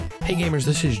Hey gamers,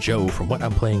 this is Joe from What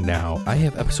I'm Playing Now. I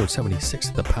have episode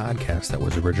 76 of the podcast that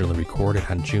was originally recorded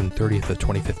on June 30th of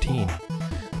 2015.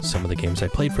 Some of the games I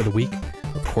played for the week.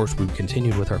 Of course, we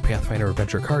continued with our Pathfinder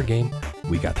adventure card game.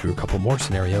 We got through a couple more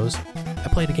scenarios. I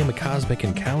played a game of Cosmic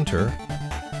Encounter,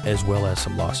 as well as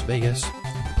some Las Vegas.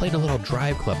 Played a little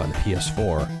Drive Club on the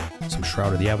PS4, some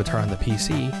Shroud of the Avatar on the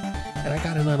PC, and I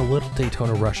got in on a little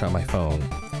Daytona Rush on my phone.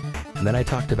 And then I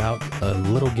talked about a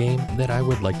little game that I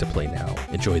would like to play now.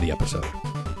 Enjoy the episode.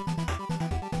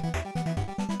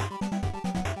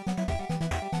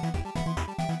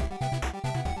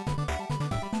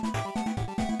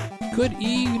 Good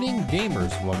evening,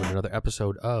 gamers. Welcome to another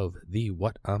episode of the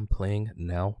What I'm Playing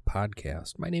Now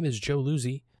podcast. My name is Joe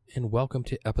Luzzi, and welcome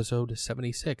to episode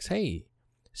 76. Hey,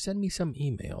 send me some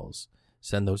emails.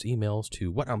 Send those emails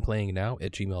to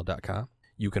whatimplayingnow@gmail.com.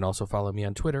 You can also follow me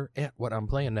on Twitter at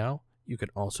whatimplayingnow. You can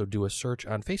also do a search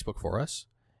on Facebook for us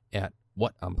at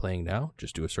What I'm Playing Now.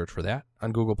 Just do a search for that.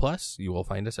 On Google+, you will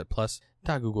find us at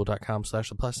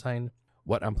plus.google.com/+sign,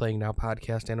 What I'm Playing Now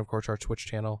podcast, and of course our Twitch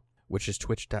channel, which is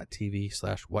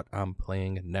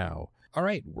twitch.tv/whatimplayingnow. All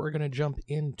right, we're going to jump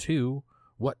into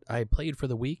what I played for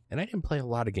the week. And I didn't play a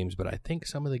lot of games, but I think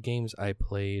some of the games I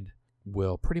played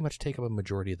will pretty much take up a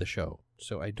majority of the show.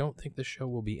 So I don't think the show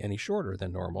will be any shorter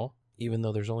than normal, even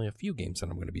though there's only a few games that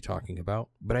I'm going to be talking about.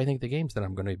 But I think the games that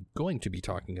I'm going to be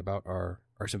talking about are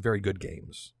some very good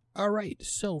games. All right,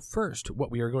 so first,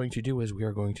 what we are going to do is we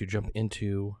are going to jump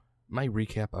into my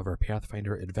recap of our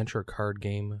Pathfinder adventure card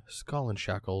game, Skull and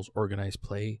Shackles Organized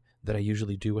Play, that I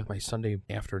usually do with my Sunday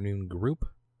afternoon group.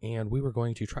 And we were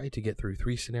going to try to get through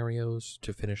 3 scenarios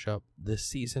to finish up this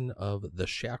season of The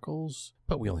Shackles,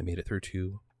 but we only made it through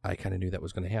 2. I kind of knew that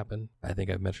was going to happen. I think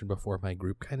I've mentioned before, my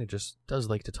group kind of just does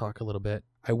like to talk a little bit.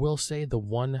 I will say the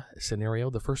one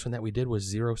scenario, the first one that we did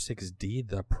was 06D,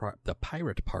 the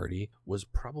Pirate Party, was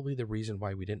probably the reason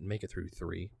why we didn't make it through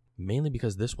 3. Mainly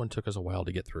because this one took us a while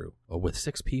to get through. With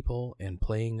 6 people and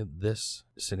playing this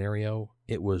scenario,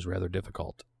 it was rather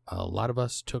difficult. A lot of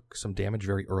us took some damage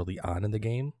very early on in the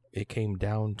game. It came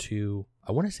down to,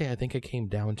 I think it came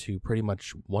down to pretty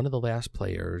much one of the last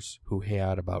players who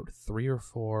had about 3 or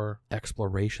 4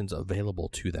 explorations available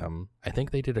to them. I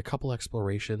think they did a couple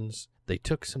explorations. They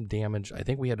took some damage. I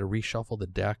think we had to reshuffle the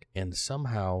deck, and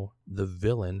somehow the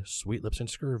villain, Sweet Lips and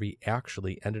Scurvy,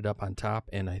 actually ended up on top.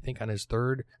 And I think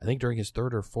during his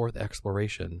 3rd or 4th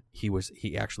exploration,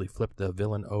 he actually flipped the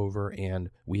villain over,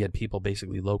 and we had people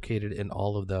basically located in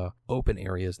all of the open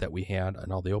areas that we had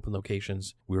and all the open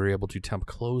locations. We were able to temp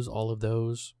close all of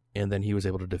those, and then he was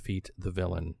able to defeat the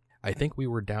villain. I think we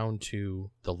were down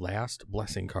to the last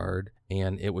blessing card,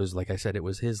 and it was, like I said, it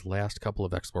was his last couple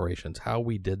of explorations. How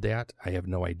we did that, I have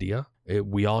no idea.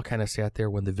 We all kind of sat there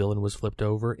when the villain was flipped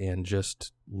over and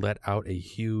just let out a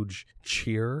huge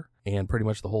cheer, and pretty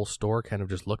much the whole store kind of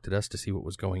just looked at us to see what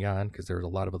was going on, because there was a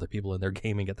lot of other people in there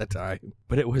gaming at the time.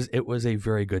 But it was a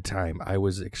very good time. I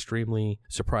was extremely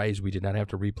surprised we did not have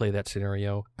to replay that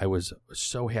scenario. I was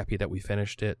so happy that we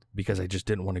finished it, because I just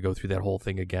didn't want to go through that whole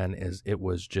thing again, as it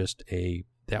was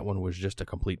that one was just a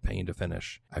complete pain to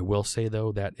finish. I will say,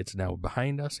 though, that it's now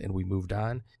behind us and we moved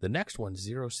on. The next one,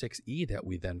 06E, that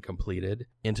we then completed,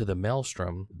 Into the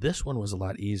Maelstrom, this one was a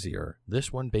lot easier.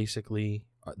 This one, basically,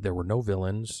 there were no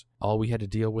villains. All we had to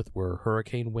deal with were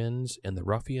hurricane winds, and the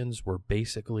ruffians were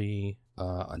basically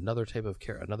another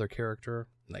character,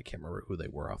 and I can't remember who they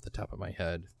were off the top of my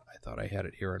head. I thought I had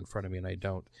it here in front of me, and I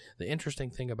don't. The interesting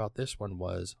thing about this one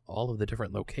was all of the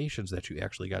different locations that you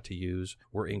actually got to use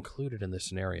were included in the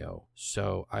scenario.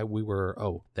 So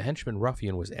the henchman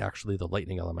ruffian was actually the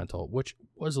lightning elemental, which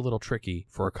was a little tricky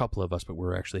for a couple of us, but we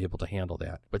were actually able to handle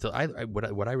that. But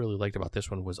what I really liked about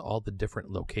this one was all the different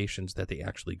locations that they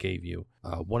actually gave you.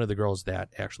 One of the girls that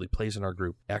actually plays in our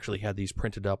group actually had these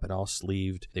printed up and all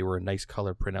sleeved. They were a nice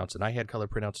color printouts, and I had color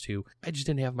printouts too. I just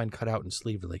didn't have mine cut out and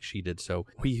sleeved like she did, so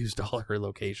we used all her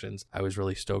locations. I was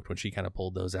really stoked when she kind of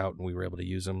pulled those out and we were able to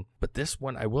use them. But this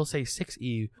one, I will say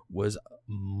 6E was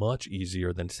much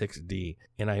easier than 6D.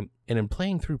 And in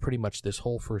playing through pretty much this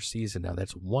whole first season now,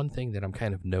 that's one thing that I'm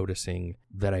kind of noticing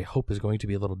that I hope is going to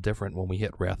be a little different when we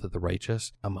hit Wrath of the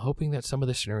Righteous. I'm hoping that some of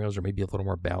the scenarios are maybe a little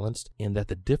more balanced, and that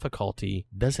the difficulty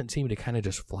doesn't seem to kind of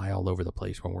just fly all over the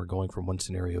place when we're going from one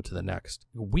scenario to the next.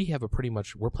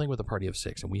 We're playing with a party of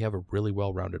 6, and we have a really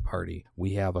well-rounded party.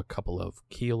 We have a couple of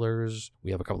healers,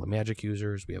 we have a couple of magic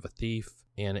users, we have a thief,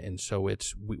 and so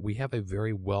we have a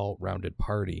very well-rounded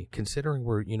party. Considering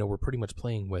considering we're pretty much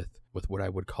playing with what I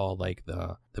would call like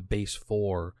the base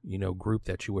 4, group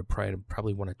that you would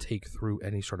probably want to take through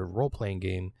any sort of role-playing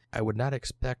game, I would not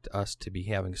expect us to be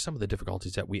having some of the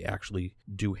difficulties that we actually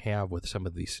do have with some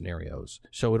of these scenarios.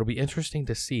 So it'll be interesting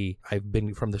to see.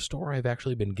 From the store, I've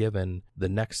actually been given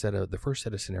the first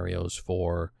set of scenarios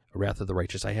for Wrath of the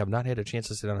Righteous. I have not had a chance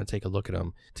to sit down and take a look at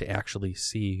them to actually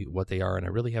see what they are, and I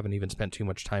really haven't even spent too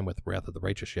much time with Wrath of the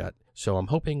Righteous yet. So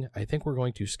I think we're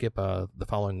going to skip the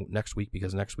following next week,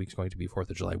 because next week's going to be 4th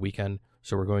of July weekend.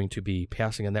 So we're going to be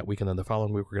passing on that week, and then the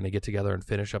following week we're going to get together and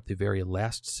finish up the very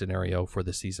last scenario for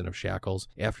the Season of Shackles.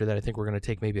 After that, I think we're going to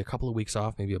take maybe a couple of weeks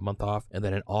off, maybe a month off, and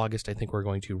then in August I think we're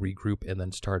going to regroup and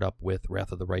then start up with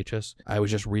Wrath of the Righteous. I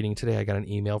was just reading today, I got an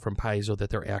email from Paizo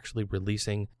that they're actually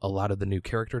releasing a lot of the new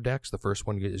character decks. The first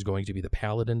one is going to be the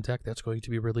Paladin deck that's going to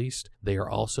be released. They are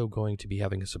also going to be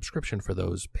having a subscription for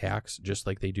those packs, just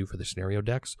like they do for the scenario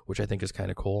decks, which I think is kind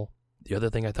of cool. The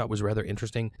other thing I thought was rather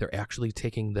interesting, they're actually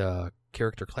taking the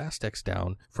character class decks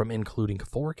down from including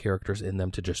 4 characters in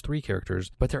them to just 3 characters,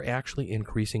 but they're actually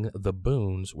increasing the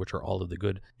boons, which are all of the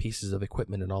good pieces of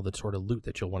equipment and all the sort of loot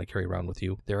that you'll want to carry around with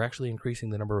you. They're actually increasing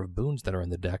the number of boons that are in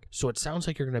the deck, so it sounds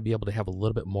like you're going to be able to have a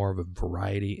little bit more of a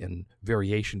variety and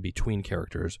variation between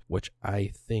characters, which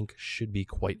I think should be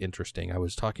quite interesting. I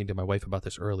was talking to my wife about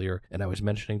this earlier, and I was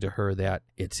mentioning to her that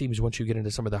it seems once you get into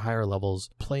some of the higher levels,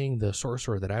 playing the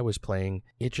sorcerer that I was playing,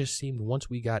 it just seemed once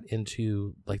we got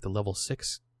into like the level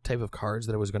 6 type of cards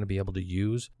that I was going to be able to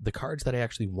use, the cards that I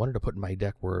actually wanted to put in my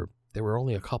deck were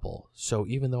only a couple. So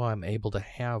even though I'm able to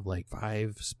have like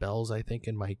 5 spells, I think,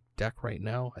 in my deck right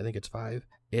now, I think it's 5,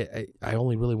 I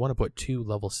only really want to put 2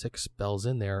 level 6 spells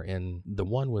in there, and the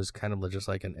one was kind of just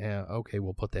like okay,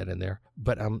 we'll put that in there.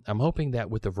 But I'm hoping that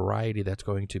with the variety that's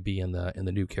going to be in the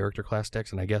new character class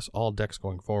decks, and I guess all decks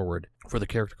going forward for the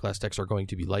character class decks are going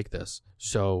to be like this.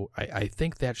 So I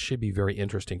think that should be very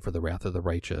interesting for the Wrath of the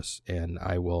Righteous, and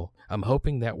I'm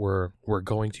hoping that we're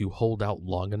going to hold out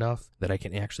long enough that I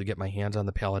can actually get my hands on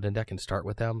the Paladin deck and start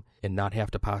with them, and not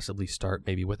have to possibly start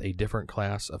maybe with a different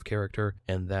class of character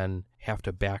and then have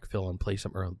to backfill and play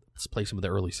some of the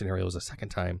early scenarios a second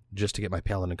time just to get my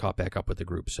Paladin caught back up with the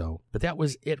group. But that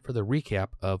was it for the recap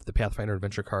of the Pathfinder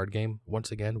Adventure card game.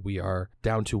 Once again, we are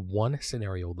down to 1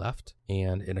 scenario left,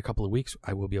 and in a couple of weeks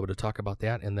I will be able to talk about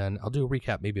that, and then I'll do a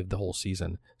recap maybe of the whole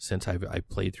season since I've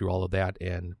played through all of that.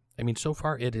 And I mean, so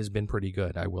far it has been pretty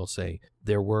good, I will say.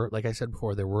 There were, like I said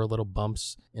before, there were little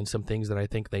bumps and some things that I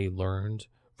think they learned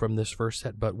from this first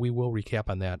set, but we will recap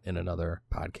on that in another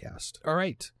podcast. All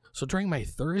right. So during my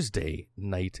Thursday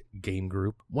night game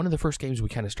group, one of the first games we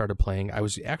kind of started playing, I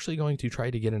was actually going to try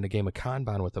to get in a game of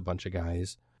Kanban with a bunch of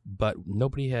guys, but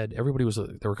there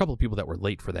were a couple of people that were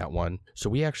late for that one. So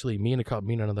we actually, me and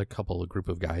another group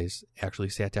of guys actually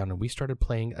sat down and we started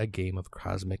playing a game of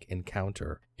Cosmic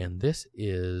Encounter. And this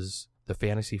is the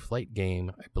Fantasy Flight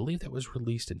game. I believe that was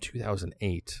released in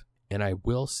 2008. And I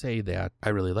will say that I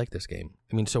really like this game.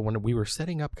 I mean, so when we were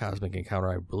setting up Cosmic Encounter,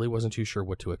 I really wasn't too sure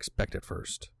what to expect at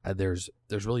first. There's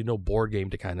really no board game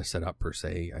to kind of set up per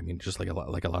se. I mean, just like a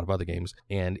lot of other games.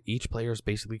 And each player is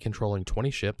basically controlling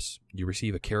 20 ships. You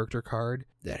receive a character card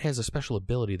that has a special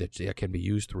ability that can be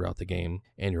used throughout the game.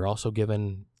 And you're also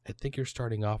given, I think you're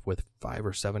starting off with 5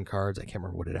 or 7 cards. I can't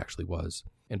remember what it actually was.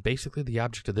 And basically the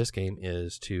object of this game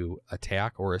is to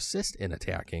attack or assist in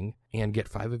attacking and get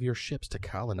 5 of your ships to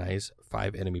colonize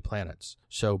 5 enemy planets.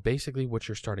 So basically what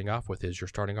you're starting off with is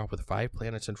 5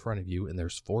 planets in front of you, and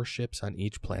there's 4 ships on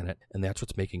each planet, and that's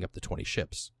what's making up the 20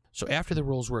 ships. So after the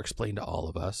rules were explained to all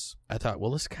of us, I thought,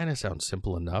 well, this kind of sounds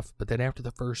simple enough. But then after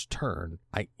the first turn,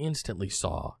 I instantly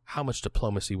saw how much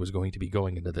diplomacy was going to be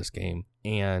going into this game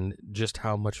and just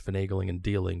how much finagling and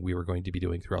dealing we were going to be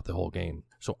doing throughout the whole game.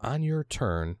 So on your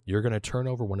turn, you're going to turn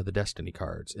over one of the Destiny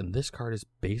cards, and this card is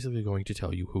basically going to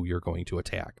tell you who you're going to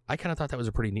attack. I kind of thought that was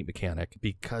a pretty neat mechanic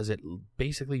because it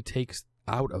basically takes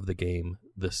out of the game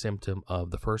the symptom of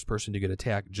the first person to get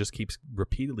attacked just keeps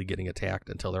repeatedly getting attacked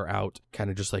until they're out, kind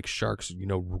of just like sharks,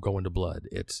 go into blood.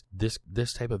 It's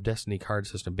this type of Destiny card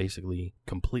system basically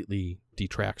completely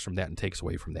detracts from that and takes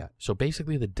away from that. So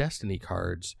basically the Destiny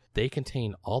cards, they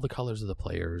contain all the colors of the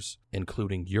players,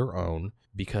 including your own,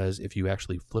 because if you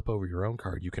actually flip over your own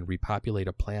card, you can repopulate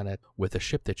a planet with a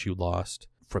ship that you lost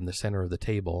from the center of the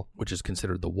table, which is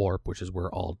considered the warp, which is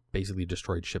where all basically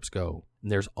destroyed ships go.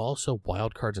 And there's also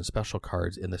wild cards and special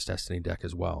cards in this Destiny deck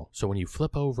as well. So when you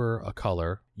flip over a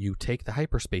color, you take the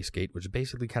hyperspace gate, which is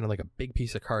basically kind of like a big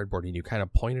piece of cardboard, and you kind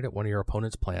of point it at one of your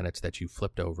opponent's planets that you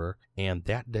flipped over, and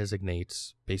that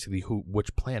designates basically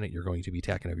which planet you're going to be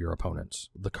attacking of your opponents.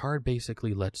 The card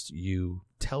basically lets you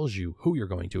tells you who you're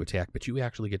going to attack, but you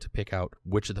actually get to pick out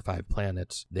which of the 5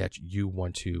 planets that you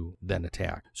want to then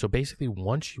attack. So basically,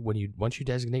 once you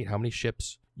designate how many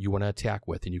ships you want to attack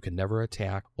with, and you can never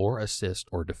attack or assist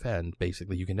or defend.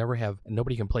 Basically, you can never have,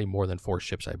 nobody can play more than 4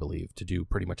 ships, I believe, to do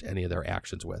pretty much any of their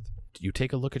actions with. You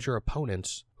take a look at your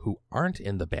opponents who aren't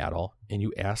in the battle, and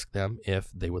you ask them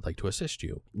if they would like to assist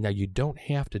you. Now, you don't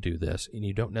have to do this, and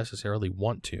you don't necessarily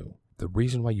want to. The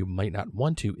reason why you might not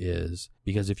want to is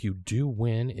because if you do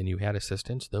win and you had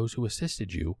assistance, those who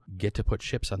assisted you get to put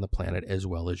ships on the planet as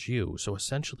well as you. So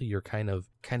essentially, you're kind of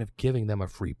giving them a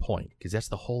free point, because that's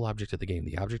the whole object of the game.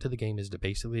 The object of the game is to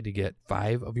basically to get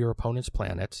 5 of your opponent's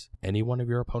planets. Any one of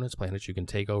your opponent's planets, you can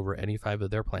take over any 5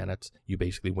 of their planets. You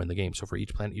basically win the game. So for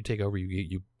each planet you take over,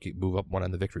 you move up 1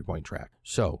 on the victory point track.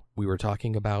 So we were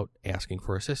talking about asking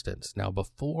for assistance. Now,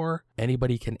 before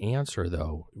anybody can answer,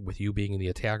 though, with you being the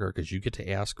attacker, because you get to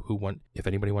ask if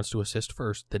anybody wants to assist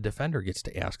first, the defender gets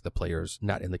to ask the players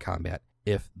not in the combat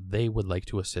if they would like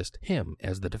to assist him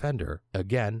as the defender.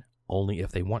 Again, only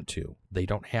if they want to. They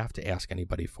don't have to ask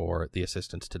anybody for the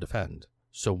assistance to defend.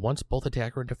 So once both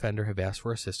attacker and defender have asked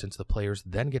for assistance, the players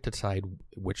then get to decide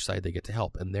which side they get to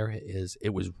help. And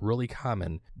it was really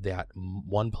common that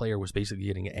one player was basically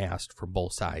getting asked from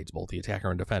both sides, both the attacker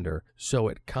and defender. So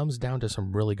it comes down to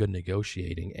some really good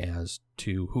negotiating as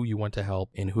to who you want to help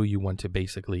and who you want to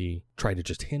basically try to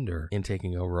just hinder in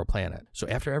taking over a planet. So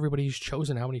after everybody's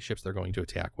chosen how many ships they're going to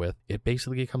attack with, it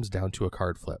basically comes down to a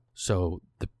card flip. So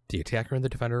the attacker and the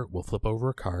defender will flip over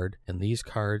a card, and these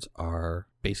cards are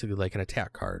basically like an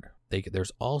attack card.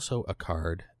 There's also a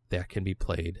card that can be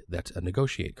played that's a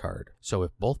negotiate card. So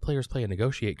if both players play a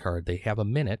negotiate card, they have a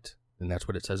minute, and that's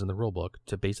what it says in the rulebook,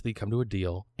 to basically come to a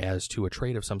deal as to a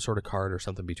trade of some sort of card or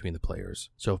something between the players.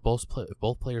 So if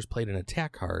both players played an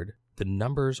attack card, the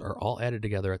numbers are all added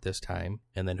together at this time,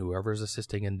 and then whoever is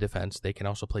assisting in defense, they can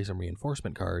also play some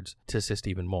reinforcement cards to assist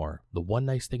even more. The one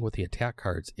nice thing with the attack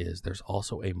cards is there's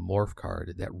also a morph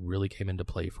card that really came into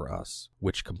play for us,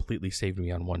 which completely saved me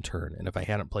on 1 turn. And if I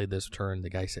hadn't played this turn, the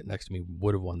guy sitting next to me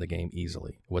would have won the game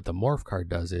easily. What the morph card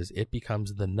does is it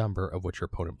becomes the number of what your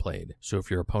opponent played. So if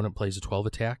your opponent plays a 12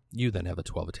 attack, you then have a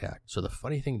 12 attack. So the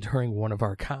funny thing during one of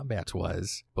our combats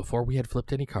was, before we had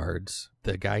flipped any cards,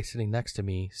 the guy sitting next to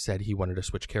me said he wanted to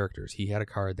switch characters. He had a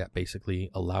card that basically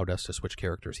allowed us to switch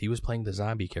characters. He was playing the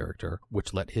zombie character,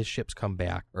 which let his ships come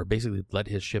back, or basically let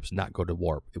his ships not go to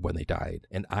warp when they died.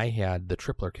 And I had the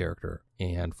tripler character.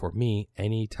 And for me,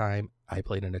 anytime I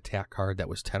played an attack card that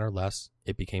was 10 or less,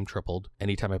 it became tripled.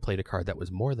 Anytime I played a card that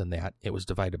was more than that, it was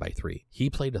divided by 3. He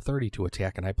played a 30 to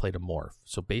attack, and I played a morph.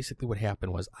 So basically what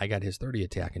happened was I got his 30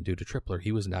 attack, and due to tripler,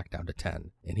 he was knocked down to 10.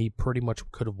 And he pretty much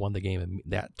could have won the game in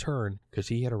that turn because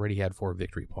he had already had 4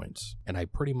 victory points. And I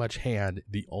pretty much had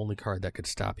the only card that could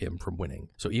stop him from winning.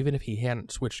 So even if he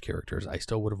hadn't switched characters, I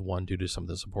still would have won due to some of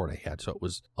the support I had. So it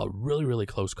was a really, really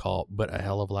close call, but a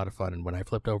hell of a lot of fun. And when I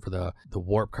flipped over the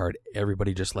warp card,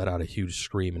 everybody just let out a huge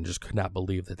scream and just could not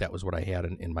believe that was what I had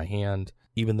in my hand.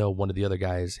 Even though one of the other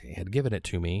guys had given it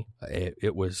to me,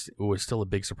 it was still a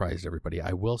big surprise to everybody.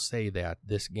 I will say that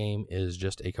this game is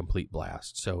just a complete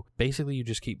blast. So basically you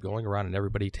just keep going around and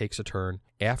everybody takes a turn.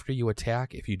 After you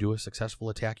attack, if you do a successful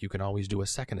attack, you can always do a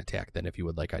second attack then if you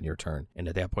would like on your turn. And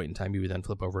at that point in time, you would then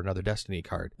flip over another destiny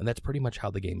card. And that's pretty much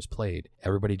how the game's played.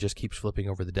 Everybody just keeps flipping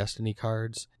over the destiny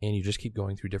cards, and you just keep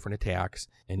going through different attacks,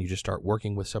 and you just start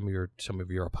working with some of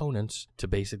your opponents to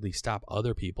basically stop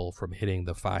other people from hitting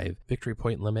the 5 victory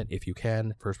point limit. If you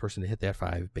can, first person to hit that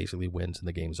 5 basically wins and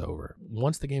the game's over.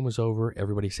 Once the game was over,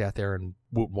 everybody sat there and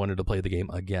wanted to play the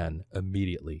game again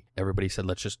immediately. Everybody said,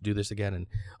 let's just do this again. And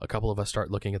a couple of us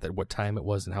start looking at what time it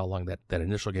was and how long that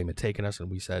initial game had taken us. And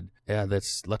we said, yeah,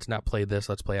 let's not play this.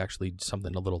 Let's play actually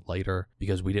something a little lighter,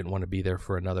 because we didn't want to be there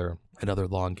for another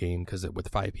long game, because with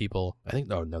 5 people, I think,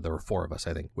 no, there were 4 of us,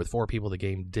 I think. With 4 people, the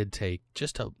game did take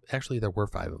actually there were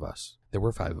 5 of us. There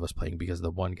were 5 of us playing because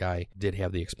the one guy did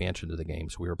have the expansion to the game,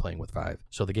 so we were playing with 5.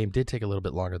 So the game did take a little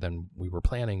bit longer than we were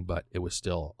planning, but it was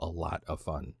still a lot of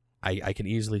fun. I can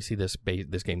easily see this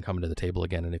game coming to the table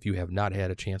again, and if you have not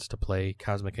had a chance to play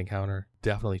Cosmic Encounter,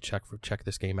 definitely check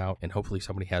this game out, and hopefully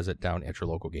somebody has it down at your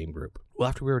local game group. Well,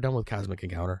 after we were done with Cosmic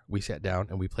Encounter, we sat down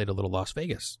and we played a little Las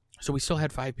Vegas. So we still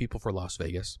had 5 people for Las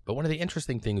Vegas, but one of the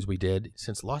interesting things we did,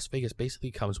 since Las Vegas basically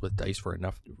comes with dice for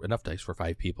enough dice for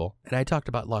 5 people, and I talked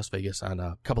about Las Vegas on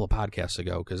a couple of podcasts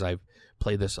ago because I've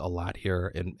played this a lot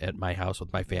here at my house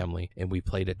with my family, and we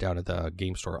played it down at the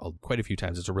game store quite a few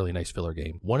times. It's a really nice filler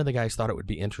game. One of the guys thought it would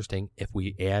be interesting if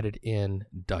we added in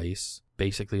dice,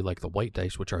 basically like the white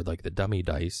dice, which are like the dummy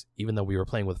dice, even though we were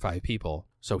playing with 5 people.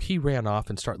 So he ran off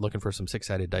and started looking for some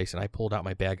 6-sided dice, and I pulled out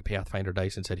my bag of Pathfinder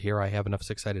dice and said, here, I have enough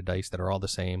 6-sided dice that are all the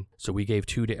same. So we gave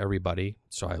 2 to everybody.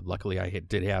 So luckily I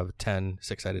did have 10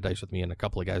 6-sided dice with me, and a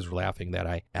couple of guys were laughing that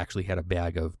I actually had a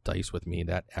bag of dice with me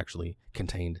that actually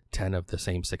contained 10 of the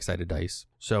same 6-sided dice.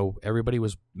 So everybody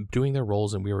was doing their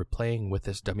rolls, and we were playing with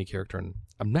this dummy character, and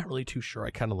I'm not really too sure. I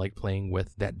kind of like playing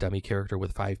with that dummy character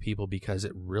with 5 people because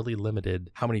it really limited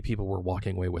how many people were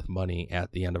walking away with money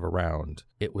at the end of a round.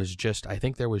 It was just, I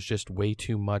think there was just way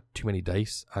too many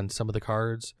dice on some of the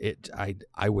cards.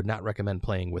 I would not recommend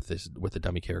playing with the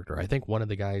dummy character. I think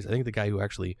the guy who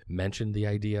actually mentioned the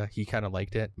idea, he kind of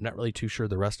liked it. I'm not really too sure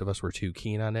the rest of us were too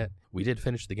keen on it. We did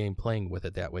finish the game playing with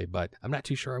it that way, but I'm not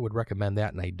too sure I would recommend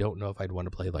that, and I don't know if I'd want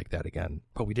to play like that again.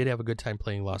 But we did have a good time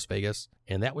playing Las Vegas,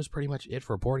 and that was pretty much it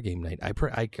for board game night. I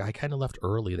kind of left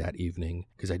early that evening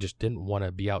because I just didn't want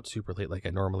to be out super late like I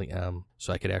normally am,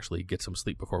 so I could actually get some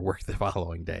sleep before work the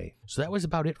following day. So that was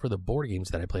about it for the board games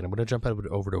that I played. I'm going to jump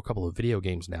over to a couple of video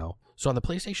games now. So on the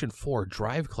PlayStation 4,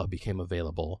 Drive Club became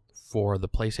available for the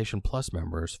PlayStation Plus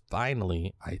members.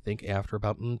 Finally, I think after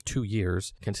about 2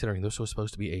 years, considering this was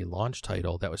supposed to be a launch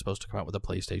title that was supposed to come out with a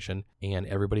PlayStation, and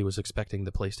everybody was expecting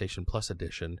the PlayStation Plus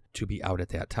edition to be out at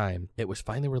that time. It was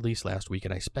finally released last week,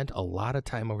 and I spent a lot of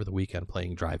time over the weekend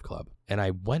playing Drive Club. And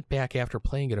I went back after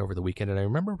playing it over the weekend, and I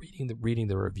remember reading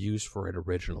the reviews for it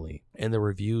originally, and the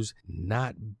reviews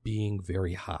not being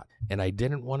very hot. And I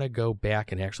didn't want to go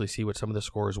back and actually see what some of the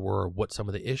scores were, or what some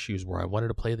of the issues were. I wanted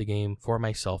to play the game for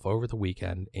myself over the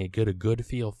weekend and get a good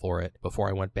feel for it before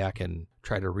I went back and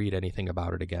try to read anything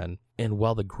about it again. And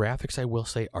while the graphics, I will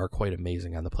say, are quite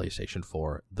amazing on the PlayStation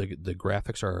 4, the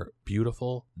graphics are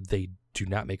beautiful, they do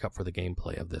not make up for the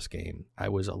gameplay of this game. I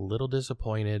was a little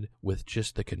disappointed with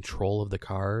just the control of the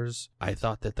cars. I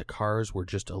thought that the cars were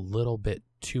just a little bit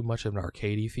too much of an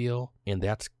arcadey feel, and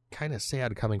that's kind of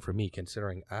sad coming from me,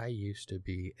 considering I used to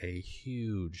be a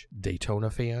huge Daytona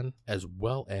fan as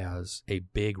well as a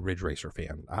big Ridge Racer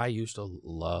fan. I used to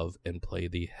love and play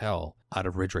the hell out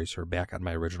of Ridge Racer back on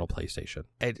my original PlayStation.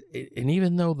 And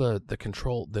even though the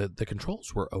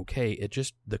controls were okay,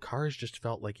 the cars just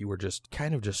felt like you were just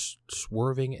kind of just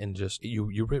swerving, and just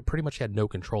you pretty much had no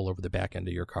control over the back end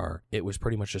of your car. It was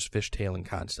pretty much just fishtailing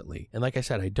constantly. And like I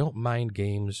said, I don't mind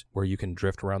games where you can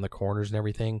drift around the corners and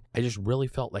everything. I just really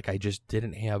felt like I just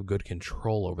didn't have good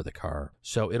control over the car.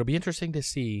 So it'll be interesting to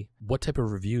see what type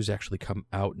of reviews actually come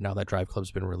out now that Drive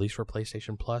Club's been released for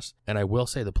PlayStation Plus. And I will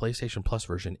say the PlayStation Plus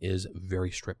version is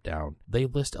very stripped down. They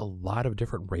list a lot of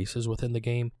different races within the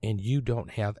game, and you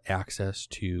don't have access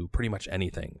to pretty much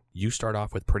anything. You start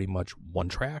off with pretty much one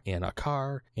track and a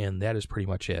car, and that is pretty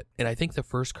much it. And I think the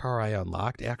first car I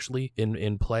unlocked actually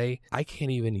in play, I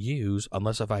can't even use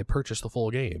unless if I purchase the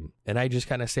full game. And I just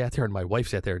kind of sat there, and my wife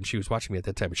sat there, and she was watching me at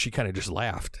that time, and she kind of just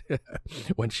laughed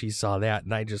when she saw that.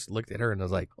 And I just looked at her and I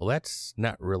was like, well, that's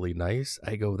not really nice.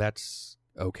 I go, that's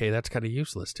okay, that's kind of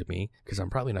useless to me because I'm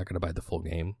probably not going to buy the full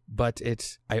game. But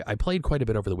I played quite a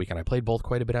bit over the weekend. I played both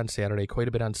quite a bit on Saturday, quite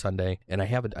a bit on Sunday, and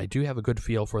I do have a good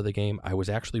feel for the game. I was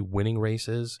actually winning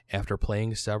races after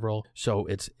playing several, so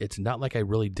it's not like I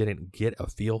really didn't get a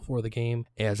feel for the game,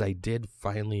 as I did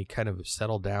finally kind of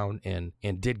settle down and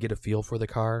did get a feel for the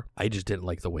car. I just didn't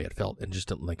like the way it felt and just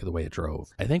didn't like the way it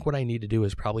drove. I think what I need to do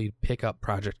is probably pick up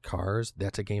Project Cars.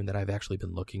 That's a game that I've actually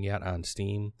been looking at on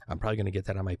Steam. I'm probably going to get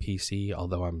that on my PC,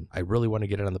 although I really want to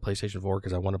get it on the PlayStation 4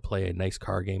 because I want to play a nice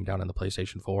car game down on the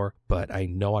PlayStation 4. But I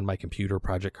know on my computer,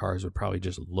 Project Cars would probably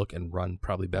just look and run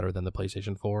probably better than the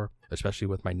PlayStation 4, especially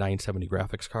with my 970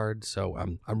 graphics card. So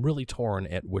I'm really torn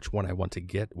at which one I want to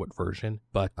get, what version.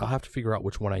 But I'll have to figure out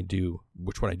which one I do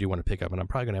want to pick up. And I'm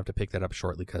probably going to have to pick that up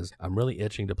shortly because I'm really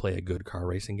itching to play a good car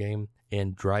racing game.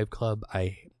 And Drive Club,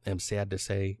 I am sad to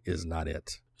say, is not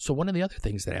it. So one of the other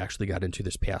things that I actually got into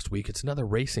this past week, it's another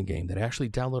racing game that I actually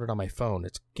downloaded on my phone.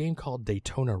 It's a game called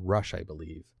Daytona Rush, I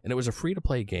believe. And it was a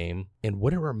free-to-play game. And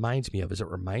what it reminds me of is it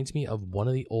reminds me of one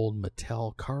of the old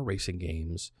Mattel car racing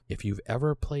games. If you've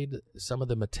ever played some of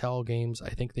the Mattel games, I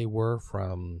think they were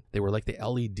like the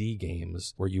LED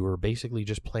games where you were basically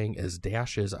just playing as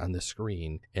dashes on the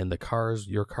screen. And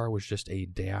your car was just a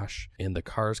dash, and the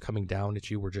cars coming down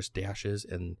at you were just dashes,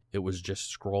 and it was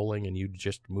just scrolling, and you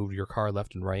just moved your car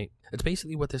left and right. right. It's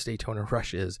basically what this Daytona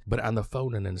Rush is, but on the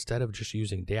phone, and instead of just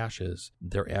using dashes,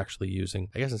 they're actually using,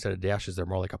 I guess instead of dashes, they're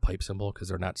more like a pipe symbol because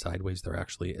they're not sideways.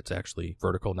 It's actually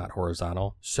vertical, not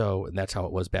horizontal. So, and that's how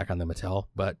it was back on the Mattel.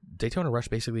 But Daytona Rush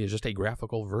basically is just a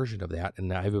graphical version of that,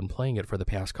 and I've been playing it for the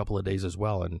past couple of days as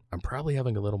well, and I'm probably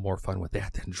having a little more fun with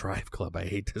that than Drive Club, I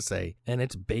hate to say. And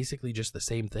it's basically just the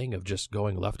same thing of just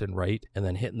going left and right, and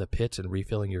then hitting the pits and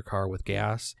refilling your car with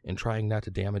gas, and trying not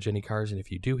to damage any cars. And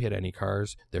if you do hit any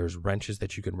cars, there's wrenches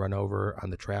that you can run over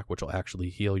on the track, which will actually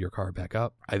heal your car back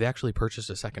up. I've actually purchased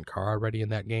a second car already in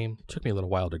that game. It took me a little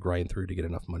while to grind through to get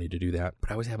enough money to do that, but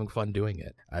I was having fun doing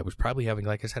it. I was probably having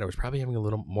a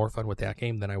little more fun with that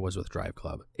game than I was with Drive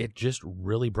Club. It just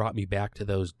really brought me back to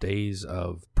those days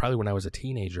of probably when I was a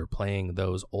teenager playing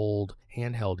those old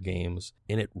handheld games,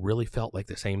 and it really felt like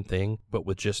the same thing, but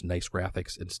with just nice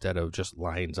graphics instead of just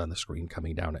lines on the screen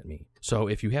coming down at me. So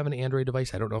if you have an Android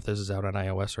device, I don't know if this is out on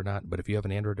iOS or not, but if you have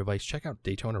an Android device, check out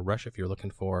Daytona Rush if you're looking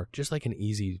for just like an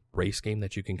easy race game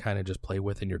that you can kind of just play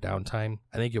with in your downtime.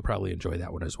 I think you'll probably enjoy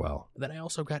that one as well. Then I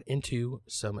also got into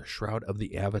some Shroud of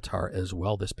the Avatar as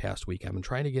well this past week. I've been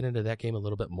trying to get into that game a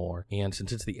little bit more, and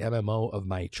since it's the MMO of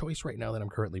my choice right now that I'm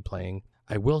currently playing,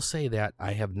 I will say that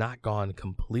I have not gone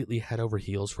completely head over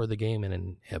heels for the game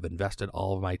and have invested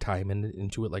all of my time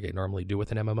into it like I normally do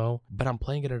with an MMO, but I'm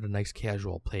playing it at a nice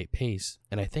casual pace,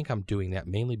 and I think I'm doing that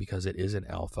mainly because it is an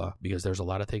alpha, because there's a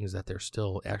lot of things that they're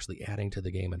still actually adding to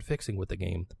the game and fixing with the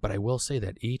game. But I will say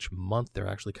that each month they're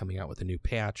actually coming out with a new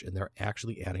patch, and they're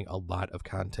actually adding a lot of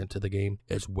content to the game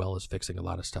as well as fixing a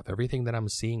lot of stuff. Everything that I'm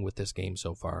seeing with this game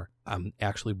so far, I'm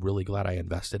actually really glad I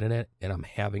invested in it, and I'm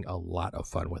having a lot of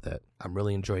fun with it. I'm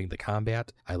really enjoying the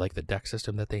combat. I like the deck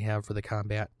system that they have for the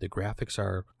combat. The graphics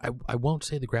are, I won't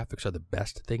say the graphics are the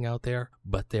best thing out there,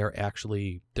 but they're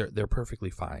actually, they're perfectly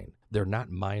fine. They're not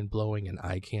mind-blowing and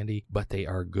eye candy, but they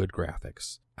are good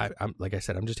graphics. I'm like I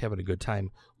said, I'm just having a good time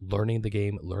learning the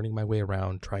game, learning my way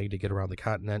around, trying to get around the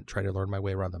continent, trying to learn my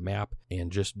way around the map,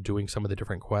 and just doing some of the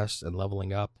different quests and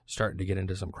leveling up, starting to get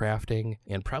into some crafting.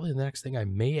 And probably the next thing I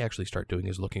may actually start doing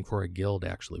is looking for a guild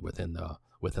actually within the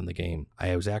game.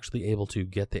 I was actually able to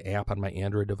get the app on my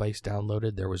Android device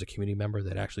downloaded. There was a community member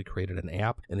that actually created an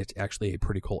app, and it's actually a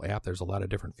pretty cool app. There's a lot of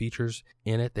different features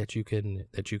in it that you can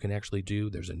actually do.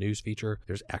 There's a news feature.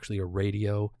 There's actually a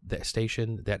radio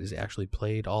station that is actually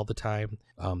played all the time.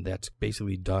 That's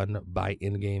basically done by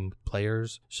in-game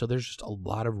players. So there's just a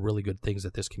lot of really good things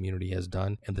that this community has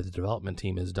done and that the development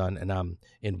team has done. And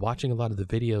in watching a lot of the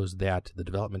videos that the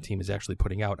development team is actually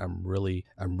putting out, I'm really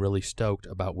stoked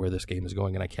about where this game is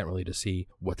going, and I can't really to see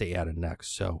what they added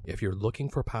next. So if you're looking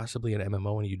for possibly an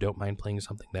MMO and you don't mind playing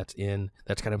something that's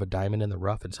kind of a diamond in the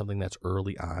rough and something that's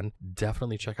early on,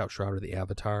 definitely check out Shroud of the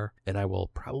Avatar, and I will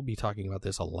probably be talking about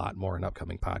this a lot more in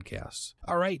upcoming podcasts.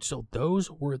 All right, so those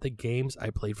were the games I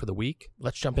played for the week.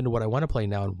 Let's jump into what I want to play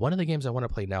now. And one of the games I want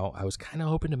to play now, I was kind of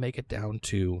hoping to make it down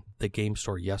to the game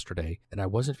store yesterday, and I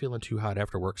wasn't feeling too hot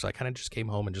after work, so I kind of just came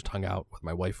home and just hung out with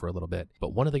my wife for a little bit.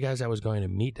 But one of the guys I was going to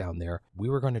meet down there, we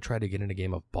were going to try to get in a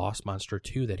game of Boss Monster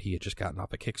 2 that he had just gotten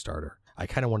off a Kickstarter. I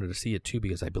kind of wanted to see it too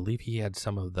because I believe he had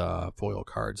some of the foil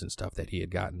cards and stuff that he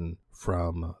had gotten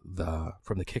from the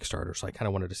Kickstarter, so I kind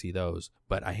of wanted to see those.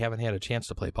 But I haven't had a chance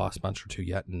to play Boss Monster 2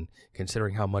 yet, and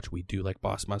considering how much we do like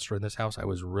Boss Monster in this house, I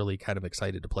was really kind of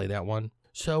excited to play that one.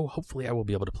 So hopefully I will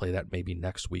be able to play that maybe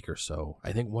next week or so.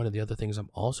 I think one of the other things I'm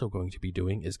also going to be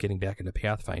doing is getting back into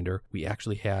Pathfinder. We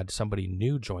actually had somebody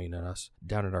new join us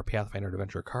down at our Pathfinder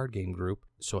Adventure card game group.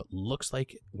 So it looks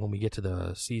like when we get to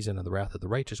the season of the Wrath of the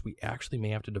Righteous, we actually may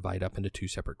have to divide up into two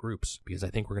separate groups, because I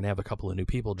think we're going to have a couple of new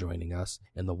people joining us.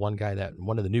 And one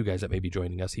of the new guys that may be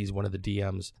joining us, he's one of the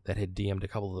DMs that had DM'd a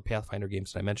couple of the Pathfinder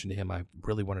games. And I mentioned to him I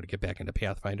really wanted to get back into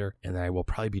Pathfinder, and I will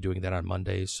probably be doing that on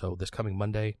Mondays. So this coming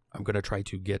Monday, I'm going to try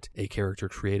to get a character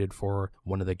created for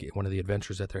one of the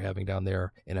adventures that they're having down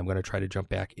there, and I'm going to try to jump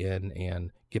back in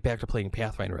and get back to playing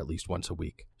Pathfinder at least once a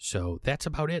week. So that's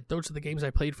about it. Those are the games I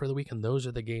played for the week, and those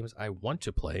are the games I want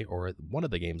to play, or one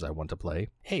of the games I want to play.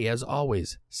 Hey, as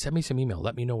always, send me some email.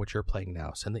 Let me know what you're playing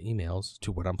now. Send the emails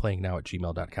to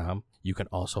whatimplayingnow@gmail.com. You can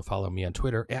also follow me on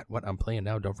Twitter at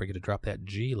whatimplayingnow. Don't forget to drop that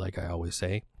G like I always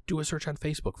say. Do a search on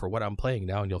Facebook for What I'm Playing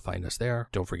Now, and you'll find us there.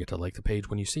 Don't forget to like the page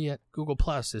when you see it. Google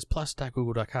Plus is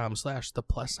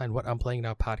plus.google.com/the+sign What I'm Playing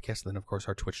Now podcast. And then, of course,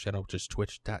 our Twitch channel, which is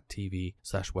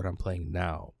twitch.tv/What I'm Playing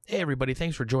Now. Hey, everybody,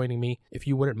 thanks for joining me. If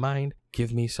you wouldn't mind,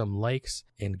 give me some likes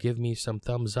and give me some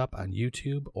thumbs up on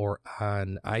YouTube or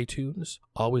on iTunes.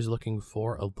 Always looking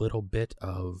for a little bit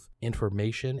of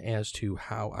information as to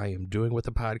how I am doing with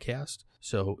the podcast.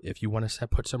 So if you want to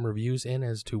put some reviews in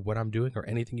as to what I'm doing or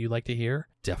anything you'd like to hear,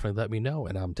 definitely let me know,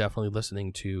 and I'm definitely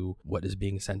listening to what is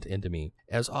being sent into me.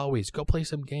 As always, go play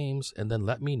some games and then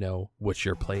let me know what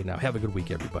you're playing now. Have a good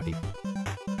week, everybody.